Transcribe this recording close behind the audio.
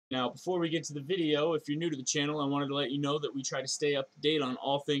Now, before we get to the video, if you're new to the channel, I wanted to let you know that we try to stay up to date on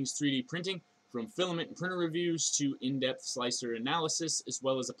all things 3D printing, from filament and printer reviews to in-depth slicer analysis, as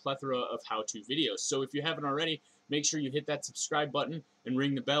well as a plethora of how-to videos. So if you haven't already, make sure you hit that subscribe button and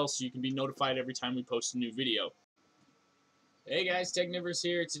ring the bell so you can be notified every time we post a new video. Hey guys, Technivorous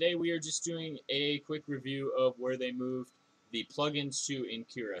here. Today we are just doing a quick review of where they moved the plugins to in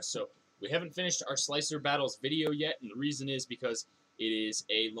Cura. So we haven't finished our Slicer Battles video yet, and the reason is because it is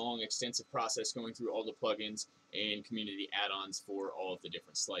a long, extensive process going through all the plugins and community add-ons for all of the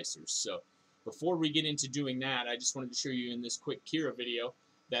different slicers. So before we get into doing that, I just wanted to show you in this quick Cura video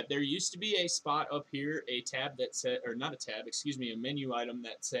that there used to be a spot up here, a tab that said, or not a tab, excuse me, a menu item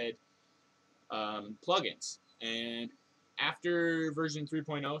that said plugins. And after version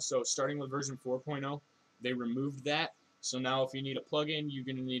 3.0, so starting with version 4.0, they removed that. So now if you need a plugin, you're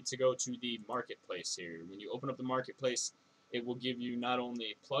going to need to go to the marketplace here. When you open up the marketplace, it will give you not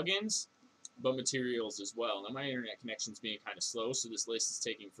only plugins, but materials as well. Now my internet connection's being kind of slow, so this list is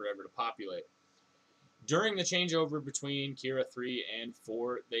taking forever to populate. During the changeover between Cura 3 and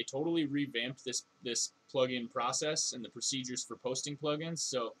 4, they totally revamped this plugin process and the procedures for posting plugins.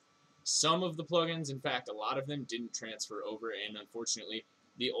 So some of the plugins, in fact, a lot of them didn't transfer over, and unfortunately,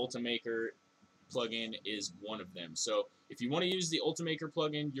 the Ultimaker plugin is one of them. So if you want to use the Ultimaker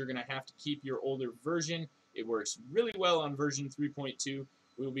plugin, you're going to have to keep your older version. It works really well on version 3.2.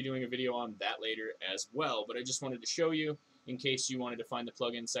 We will be doing a video on that later as well, but I just wanted to show you in case you wanted to find the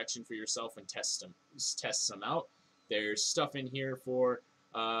plugin section for yourself and test some out. There's stuff in here for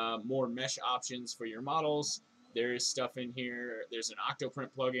more mesh options for your models. There is stuff in here. There's an octoprint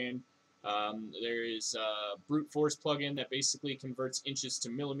plugin. There is a brute force plugin that basically converts inches to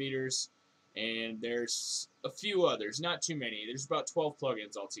millimeters, and there's a few others, not too many. There's about 12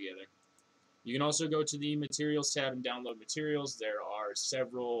 plugins altogether. You can also go to the materials tab and download materials. There are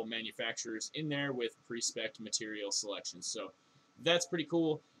several manufacturers in there with pre-spec material selections, so that's pretty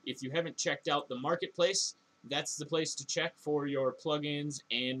cool. If you haven't checked out the marketplace, that's the place to check for your plugins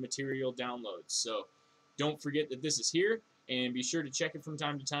and material downloads. So don't forget that this is here, and be sure to check it from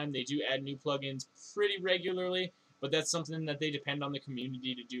time to time. They do add new plugins pretty regularly, but that's something that they depend on the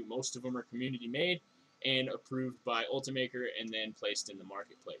community to do. Most of them are community made and approved by Ultimaker and then placed in the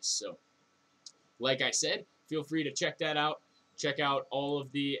marketplace. So like I said, feel free to check that out. Check out all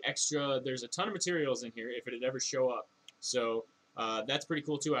of the extra. There's a ton of materials in here if it ever show up. So that's pretty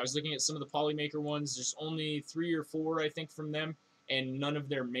cool too. I was looking at some of the Polymaker ones. There's only 3 or 4, I think, from them, and none of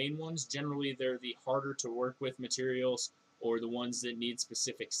their main ones. Generally, they're the harder to work with materials or the ones that need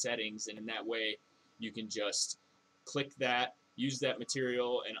specific settings, and in that way, you can just click that, use that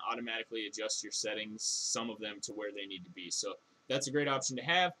material, and automatically adjust your settings, some of them to where they need to be. So that's a great option to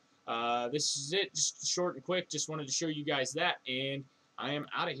have. This is it, just short and quick. Just wanted to show you guys that, and I am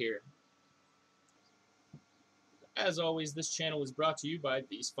out of here. As always, this channel is brought to you by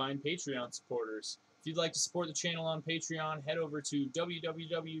these fine Patreon supporters. If you'd like to support the channel on Patreon, head over to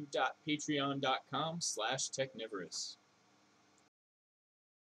www.patreon.com/Technivorous.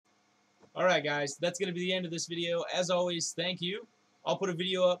 Alright guys, that's going to be the end of this video. As always, thank you. I'll put a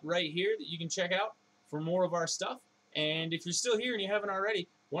video up right here that you can check out for more of our stuff. And if you're still here and you haven't already,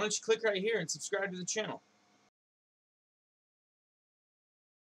 why don't you click right here and subscribe to the channel.